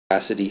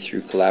capacity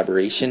through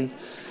collaboration,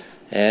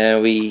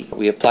 and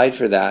we applied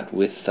for that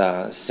with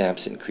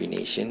Samson Cree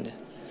Nation,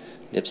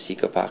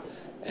 Nipisihkopahk,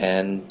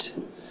 and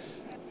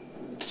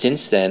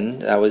since then,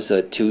 that was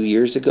 2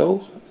 years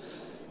ago.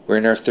 We're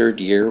in our third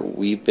year.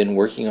 We've been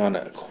working on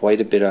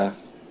quite a bit of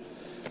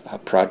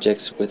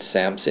projects with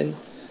Samson.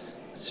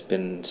 It's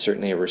been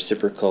certainly a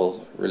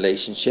reciprocal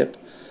relationship.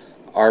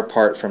 Our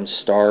part from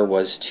STAR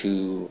was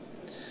to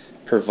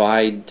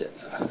provide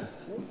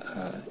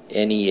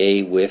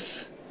NEA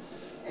with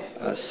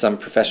some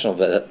professional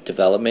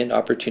development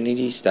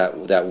opportunities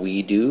that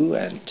we do,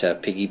 and to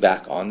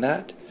piggyback on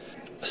that.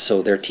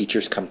 So their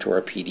teachers come to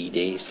our PD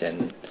days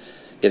and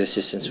get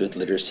assistance with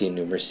literacy and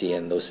numeracy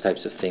and those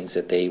types of things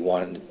that they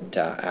want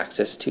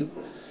access to,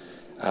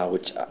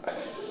 which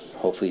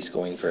hopefully is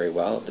going very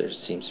well. There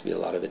seems to be a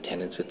lot of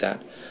attendance with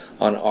that.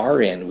 On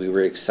our end, we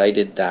were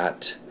excited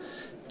that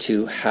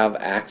to have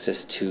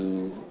access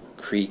to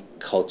Cree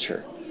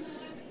culture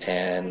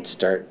and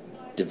start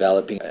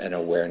developing an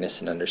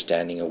awareness and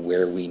understanding of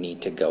where we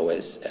need to go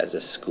as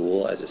a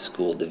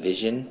school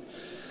division.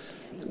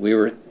 We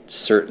were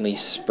certainly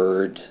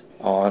spurred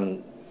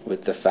on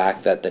with the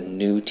fact that the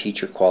new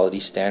teacher quality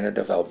standard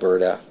of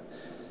Alberta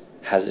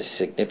has a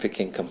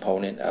significant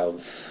component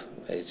of,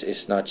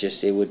 it's not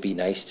just it would be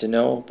nice to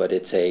know, but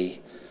it's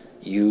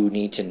you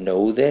need to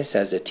know this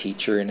as a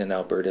teacher in an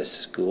Alberta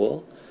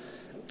school.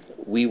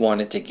 We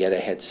wanted to get a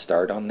head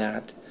start on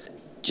that,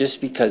 just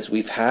because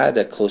we've had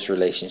a close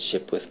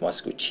relationship with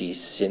Musqueam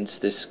since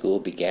this school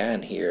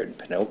began here in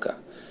Ponoka.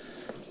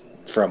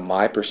 From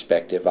my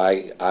perspective,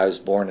 I was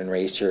born and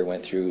raised here,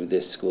 went through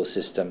this school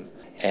system,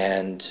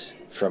 and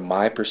from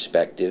my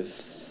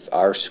perspective,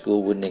 our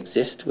school wouldn't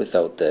exist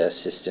without the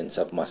assistance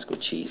of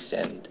Musqueam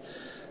and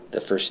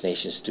the First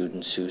Nation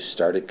students who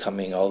started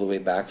coming all the way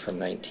back from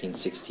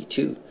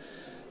 1962,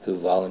 who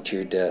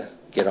volunteered to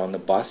get on the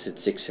bus at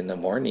 6 in the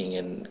morning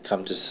and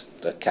come to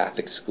the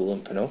Catholic school in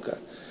Ponoka.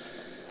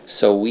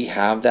 So we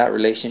have that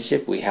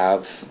relationship. We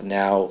have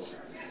now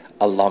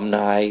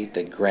alumni,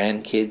 the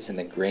grandkids and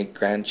the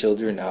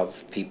great-grandchildren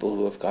of people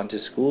who have gone to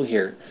school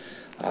here.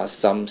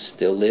 Some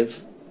still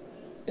live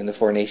in the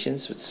Four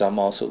Nations, but some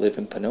also live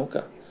in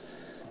Ponoka.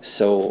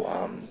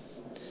 So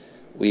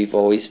we've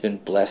always been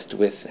blessed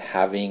with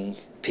having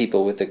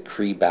people with a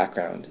Cree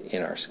background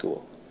in our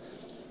school.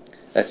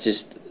 That's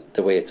just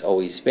the way it's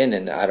always been,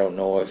 and I don't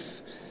know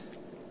if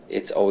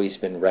it's always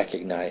been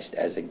recognized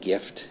as a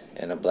gift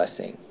and a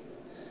blessing.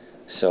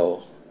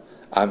 So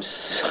I'm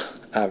so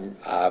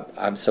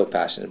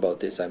passionate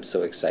about this. I'm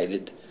so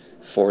excited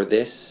for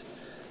this.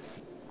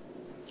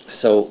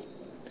 So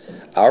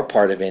our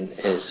part of it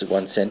is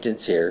one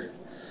sentence here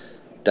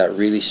that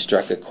really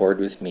struck a chord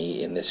with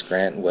me in this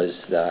grant,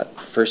 was that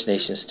First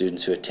Nation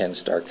students who attend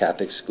STAR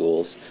Catholic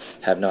schools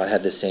have not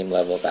had the same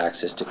level of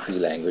access to Cree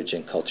language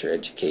and culture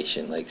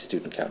education like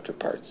student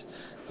counterparts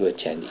who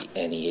attend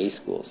NEA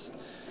schools.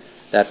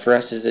 That for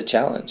us is a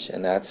challenge,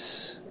 and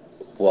that's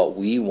what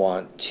we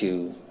want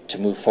to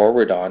move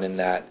forward on, in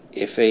that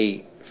if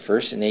a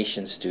First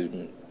Nation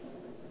student,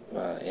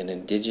 an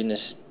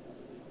Indigenous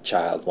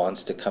child,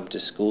 wants to come to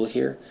school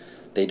here,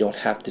 they don't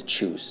have to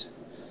choose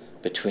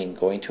between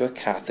going to a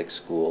Catholic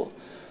school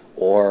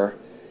or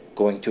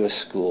going to a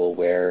school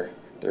where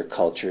their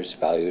culture is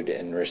valued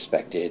and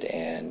respected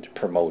and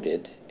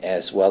promoted,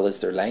 as well as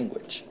their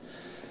language.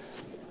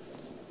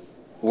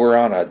 We're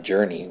on a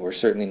journey. We're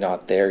certainly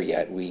not there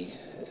yet.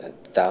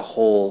 The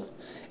whole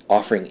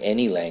offering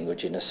any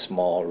language in a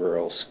small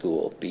rural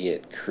school, be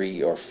it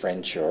Cree or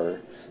French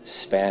or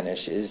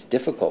Spanish, is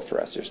difficult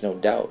for us. There's no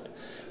doubt.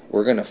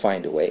 We're going to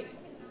find a way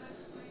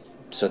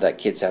so that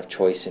kids have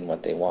choice in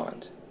what they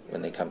want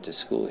when they come to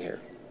school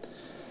here.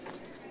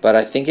 But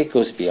I think it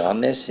goes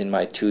beyond this. In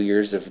my 2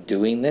 years of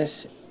doing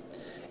this,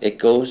 it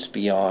goes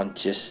beyond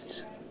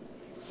just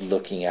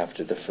looking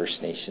after the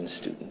First Nation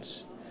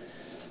students.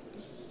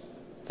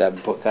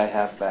 That book I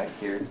have back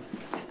here,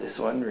 this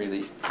one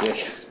really,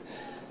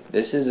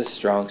 this is a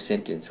strong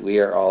sentence. We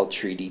are all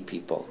treaty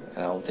people,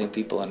 and I don't think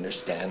people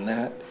understand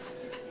that.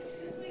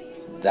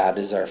 That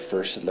is our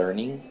first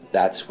learning.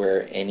 That's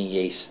where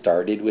NEA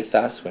started with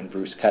us when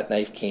Bruce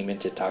Cutknife came in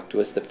to talk to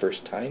us the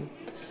first time.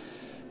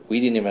 We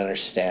didn't even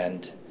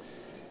understand.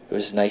 It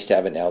was nice to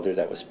have an elder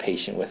that was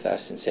patient with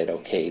us and said,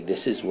 okay,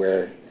 this is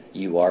where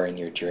you are in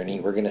your journey.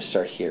 We're going to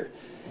start here.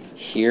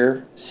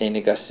 Here, St.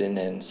 Augustine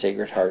and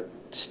Sacred Heart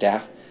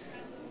staff,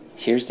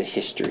 here's the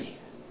history.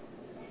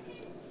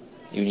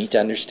 You need to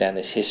understand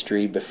this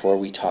history before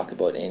we talk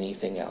about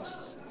anything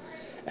else.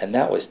 And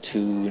that was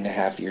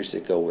 2.5 years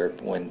ago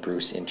when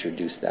Bruce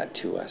introduced that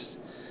to us.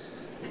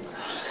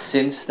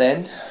 Since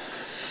then,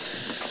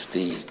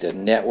 the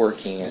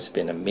networking has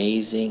been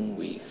amazing.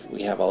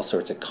 We have all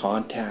sorts of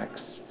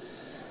contacts.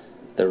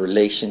 The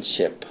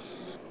relationship,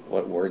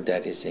 what word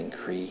that is in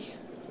Cree?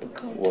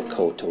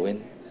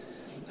 Wakotoin.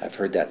 I've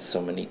heard that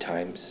so many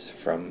times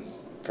from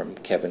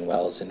Kevin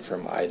Wells and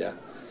from Ida.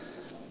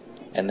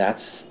 And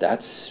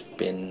that's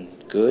been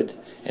good.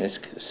 And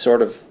it's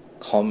sort of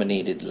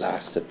culminated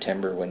last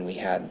September when we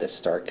had the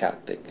Star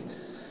Catholic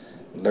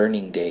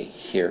Learning Day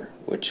here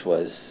which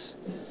was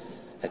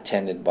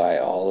attended by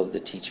all of the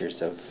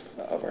teachers of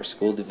our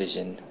school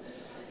division,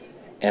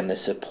 and the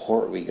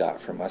support we got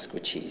from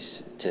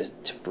Musqueam's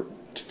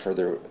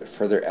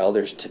for their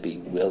elders to be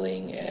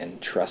willing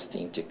and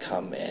trusting to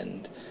come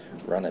and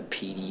run a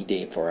PD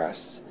day for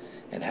us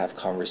and have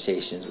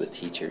conversations with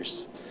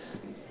teachers.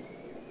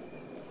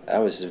 That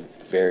was a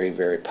very,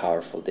 very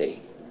powerful day,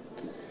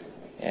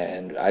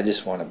 and I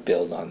just want to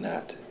build on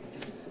that.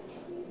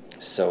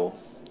 So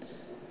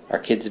our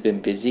kids have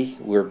been busy.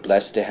 We're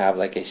blessed to have,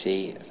 like I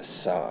say,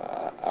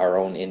 our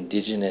own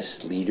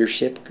Indigenous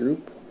leadership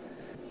group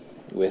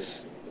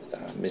with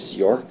Miss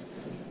York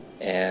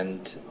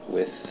and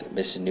with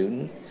Miss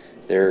Newton.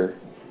 They're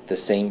the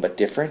same but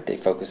different. They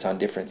focus on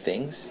different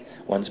things.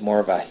 One's more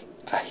of a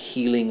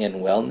healing and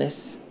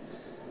wellness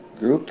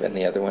group, and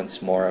the other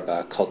one's more of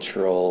a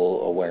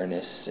cultural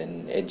awareness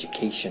and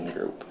education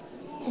group.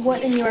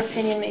 What, in your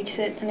opinion, makes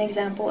it an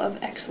example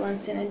of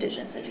excellence in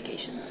Indigenous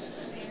education?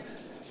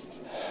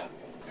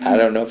 I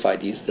don't know if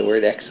I'd use the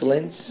word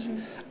excellence.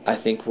 I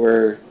think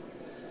we're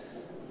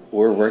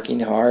working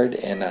hard,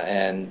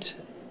 and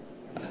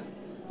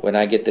when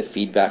I get the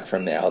feedback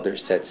from the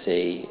elders that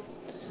say,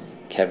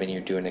 Kevin,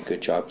 you're doing a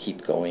good job,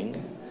 keep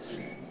going,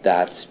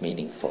 that's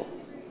meaningful.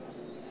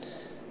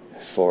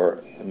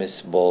 For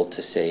Miss Bull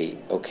to say,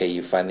 okay,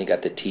 you finally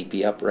got the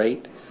teepee up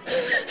right,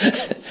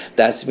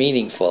 that's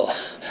meaningful.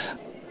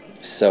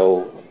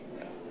 So,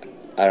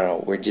 I don't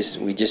know,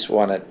 we just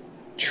want to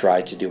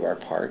try to do our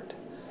part.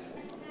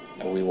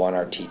 And we want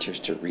our teachers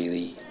to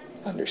really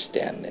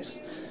understand this.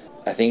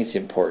 I think it's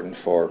important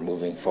for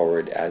moving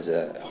forward as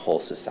a whole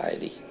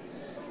society.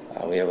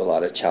 We have a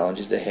lot of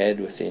challenges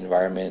ahead with the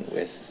environment,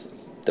 with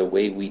the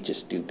way we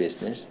just do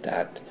business,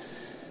 that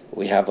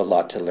we have a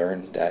lot to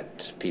learn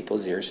that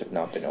people's ears have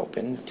not been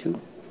open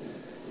to.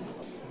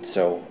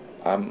 So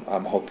I'm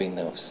hoping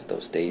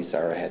those days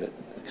are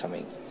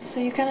coming.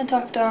 So you kind of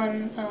talked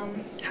on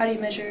how do you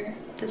measure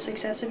the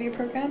success of your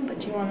program, but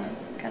do you want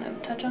to kind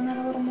of touch on that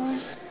a little more?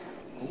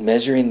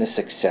 Measuring the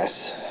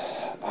success,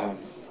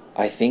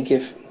 I think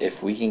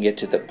if we can get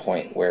to the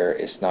point where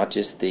it's not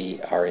just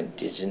our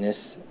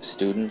Indigenous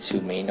students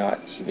who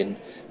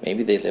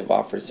maybe they live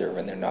off reserve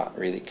and they're not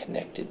really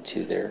connected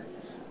to their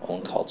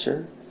own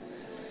culture,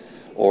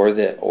 or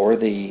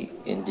the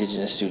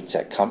Indigenous students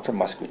that come from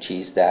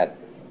Musqueam that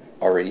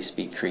already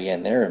speak Cree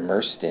and they're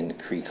immersed in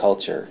Cree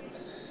culture,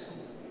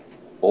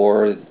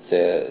 or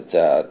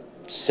the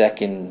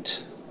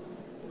second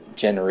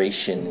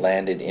generation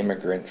landed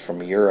immigrant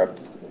from Europe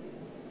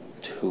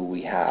who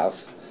we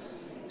have,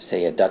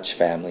 say a Dutch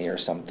family or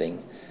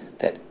something,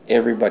 that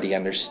everybody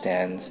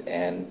understands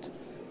and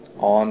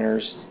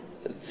honors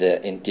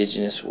the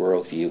Indigenous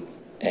worldview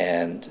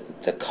and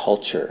the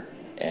culture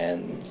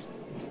and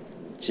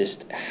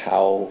just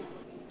how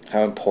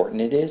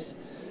important it is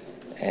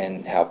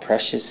and how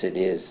precious it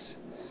is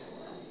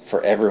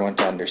for everyone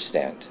to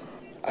understand.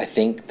 I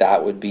think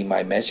that would be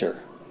my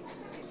measure.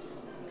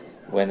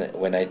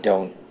 When I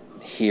don't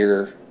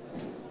hear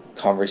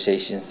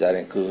conversations that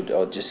include,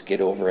 oh, just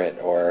get over it,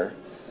 or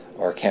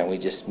can't we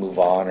just move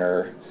on,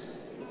 or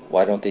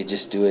why don't they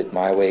just do it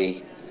my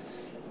way?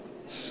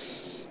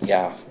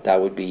 Yeah,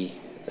 that would be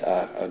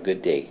a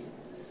good day.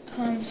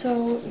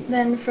 So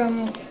then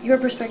from your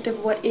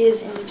perspective, what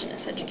is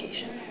Indigenous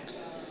education?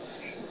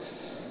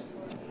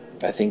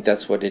 I think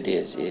that's what it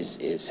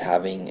is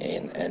having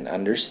an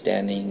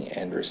understanding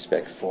and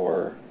respect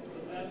for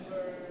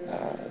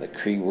the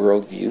Cree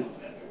worldview,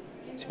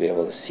 to be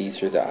able to see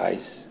through the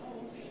eyes.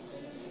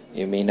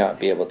 You may not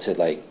be able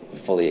to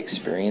fully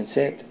experience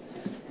it,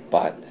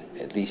 but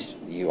at least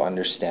you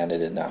understand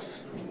it enough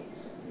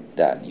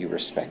that you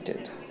respect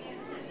it.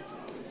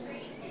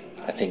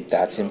 I think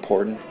that's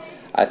important.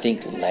 I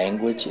think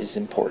language is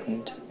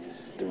important.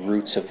 The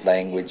roots of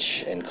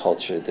language and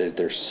culture,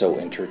 they're so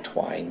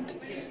intertwined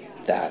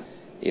that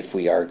if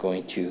we are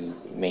going to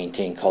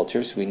maintain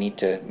cultures, we need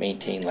to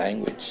maintain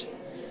language.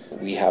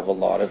 We have a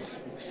lot of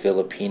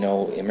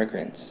Filipino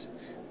immigrants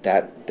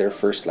that their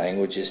first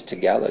language is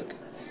Tagalog.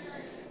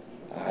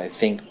 I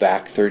think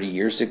back 30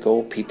 years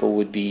ago, people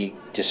would be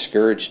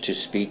discouraged to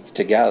speak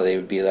Tagalog. They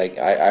would be like,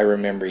 I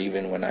remember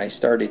even when I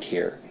started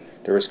here,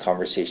 there was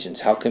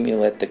conversations, how come you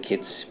let the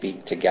kids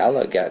speak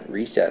Tagalog at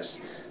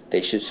recess?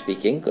 They should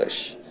speak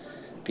English,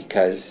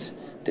 because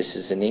this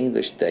is an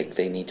English thing.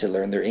 They need to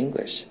learn their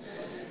English.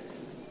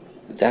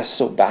 That's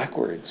so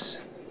backwards.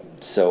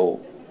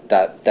 So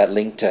that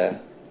link to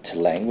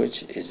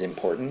language is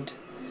important.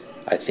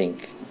 I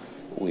think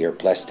we are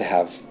blessed to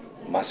have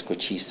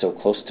Musqueam so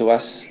close to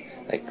us,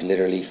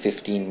 literally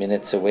 15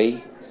 minutes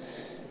away.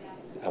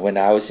 When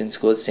I was in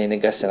school at St.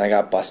 Augustine, I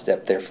got bused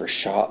up there for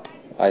shop.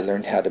 I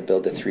learned how to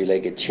build a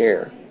 3-legged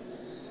chair.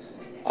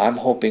 I'm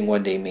hoping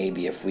one day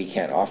maybe if we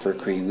can't offer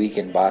Cree, we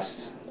can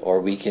bus, or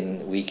we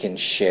can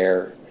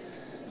share.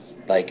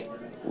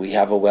 We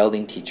have a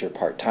welding teacher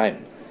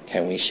part-time.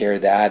 Can we share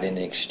that in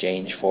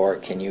exchange for,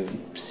 can you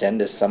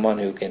send us someone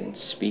who can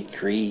speak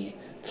Cree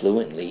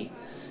fluently?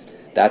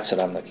 That's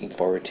what I'm looking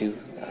forward to.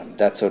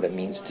 That's what it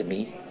means to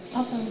me.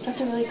 Awesome.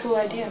 That's a really cool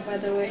idea, by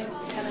the way,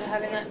 kind of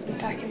having that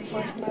back and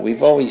forth.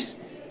 We've always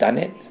done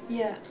it.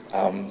 Yeah.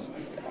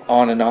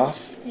 On and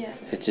off. Yeah.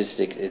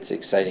 It's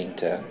exciting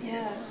to.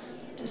 Yeah.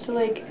 Just to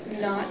like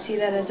not see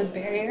that as a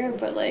barrier,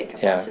 but like a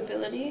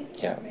possibility.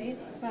 Yeah. Right?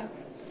 Wow.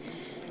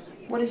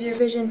 What is your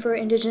vision for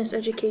Indigenous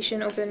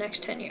education over the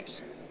next 10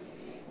 years?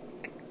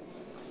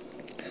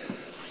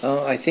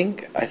 I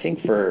think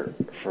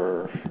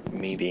for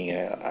me being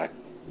a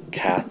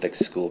Catholic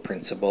school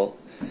principal,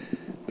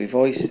 we've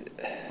always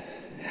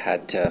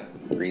had to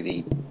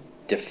really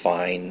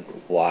define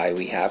why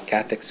we have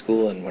Catholic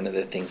school, and one of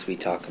the things we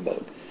talk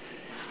about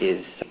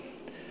is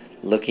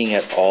looking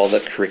at all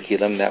the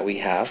curriculum that we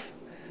have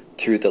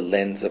through the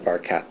lens of our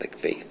Catholic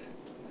faith.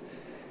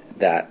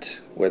 That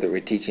whether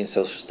we're teaching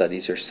social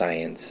studies or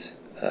science,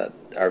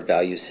 our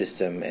value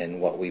system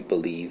and what we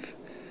believe,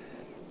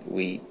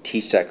 we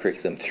teach that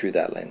curriculum through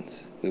that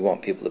lens. We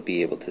want people to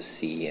be able to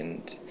see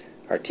and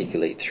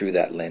articulate through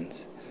that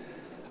lens.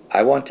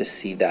 I want to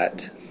see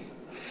that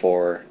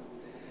for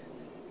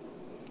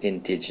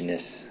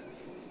Indigenous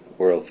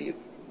worldview,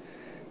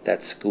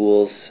 that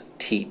schools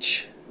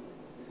teach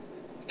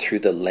through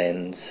the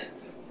lens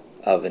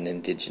of an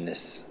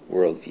Indigenous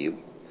worldview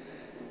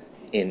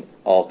in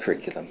all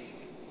curriculum,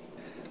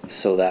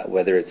 so that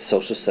whether it's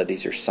social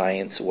studies or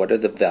science, what are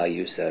the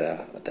values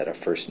that a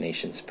First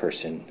Nations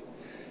person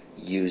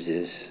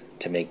uses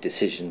to make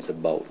decisions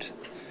about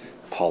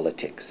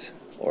politics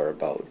or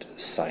about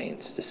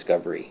science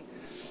discovery.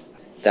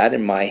 That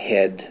in my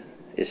head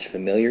is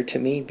familiar to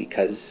me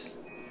because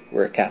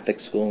we're a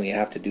Catholic school and we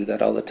have to do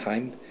that all the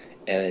time.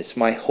 And it's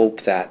my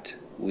hope that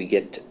we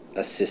get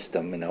a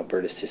system, an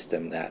Alberta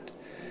system, that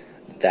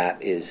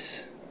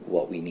is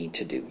what we need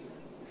to do.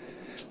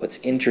 What's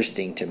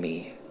interesting to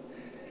me,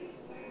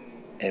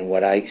 and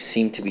what I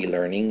seem to be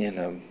learning, and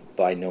I'm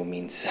by no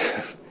means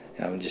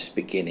I'm just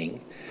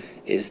beginning,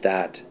 is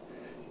that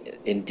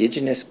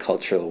Indigenous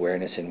cultural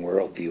awareness and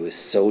worldview is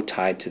so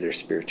tied to their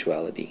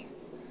spirituality.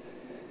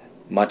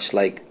 Much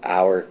like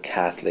our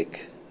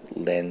Catholic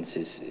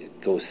lens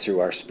goes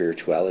through our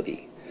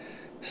spirituality.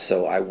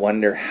 So I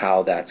wonder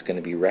how that's going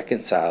to be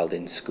reconciled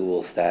in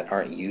schools that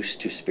aren't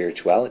used to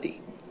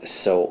spirituality.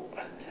 So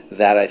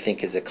that, I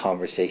think, is a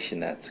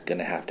conversation that's going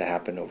to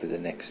happen over the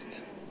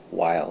next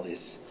while.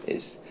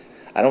 Is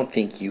I don't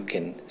think you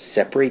can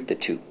separate the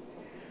two,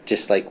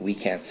 just like we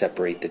can't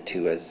separate the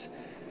two as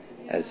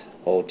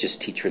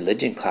just teach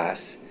religion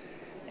class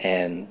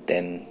and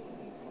then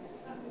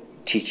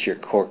teach your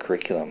core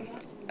curriculum.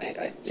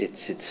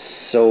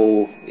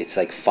 It's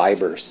like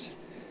fibers.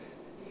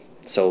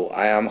 So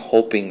I am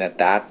hoping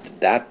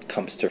that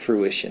comes to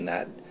fruition,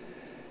 that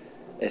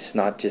it's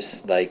not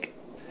just like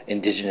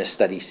Indigenous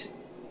studies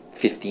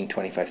 15,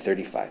 25,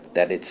 35,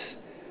 that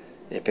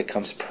it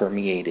becomes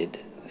permeated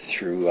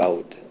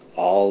throughout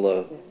all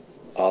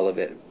of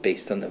it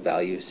based on the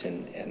values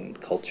and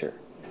culture.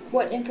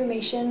 What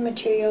information,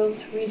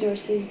 materials,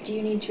 resources do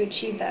you need to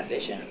achieve that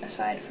vision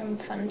aside from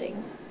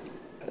funding?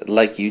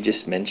 Like you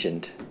just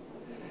mentioned,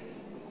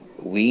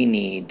 we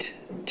need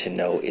to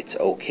know it's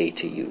okay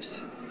to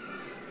use.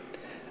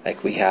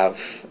 Like we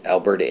have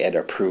Alberta Ed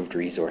approved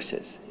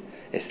resources.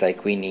 It's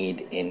like we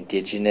need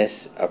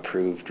Indigenous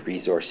approved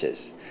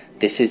resources.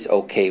 This is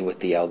okay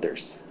with the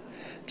elders.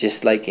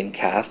 Just like in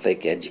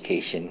Catholic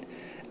education,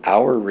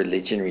 our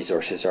religion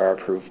resources are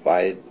approved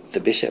by the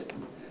bishop.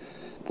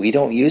 We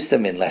don't use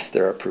them unless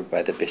they're approved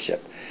by the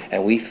bishop.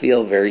 And we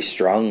feel very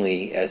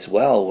strongly as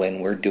well when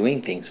we're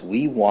doing things.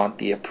 We want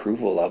the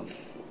approval of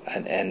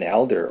an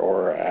elder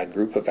or a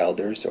group of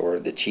elders or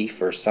the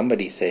chief or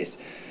somebody says,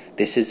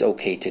 this is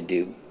okay to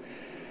do.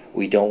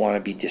 We don't want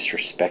to be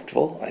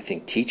disrespectful. I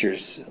think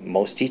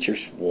most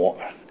teachers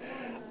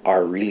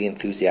are really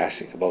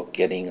enthusiastic about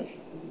getting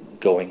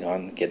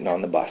on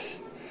the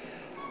bus.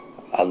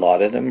 A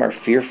lot of them are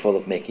fearful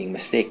of making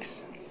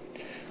mistakes.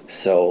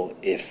 So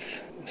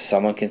if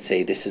someone can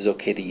say this is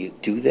okay to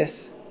do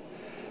this,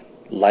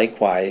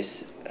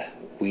 likewise,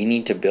 we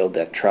need to build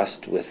that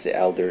trust with the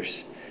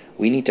elders.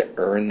 We need to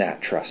earn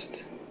that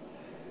trust,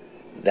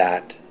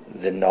 that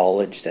the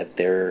knowledge that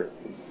they're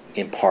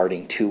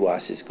imparting to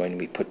us is going to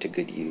be put to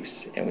good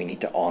use, and we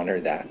need to honor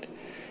that.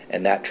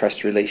 And that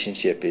trust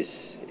relationship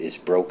is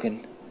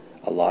broken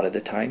a lot of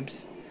the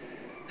times.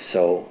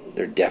 So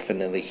they're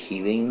definitely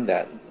healing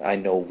that I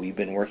know we've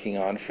been working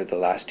on for the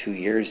last 2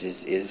 years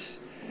is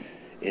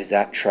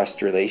that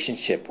trust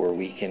relationship where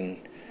we can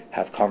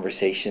have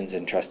conversations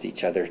and trust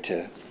each other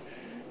to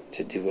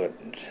do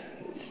it,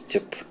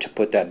 to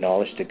put that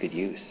knowledge to good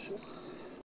use.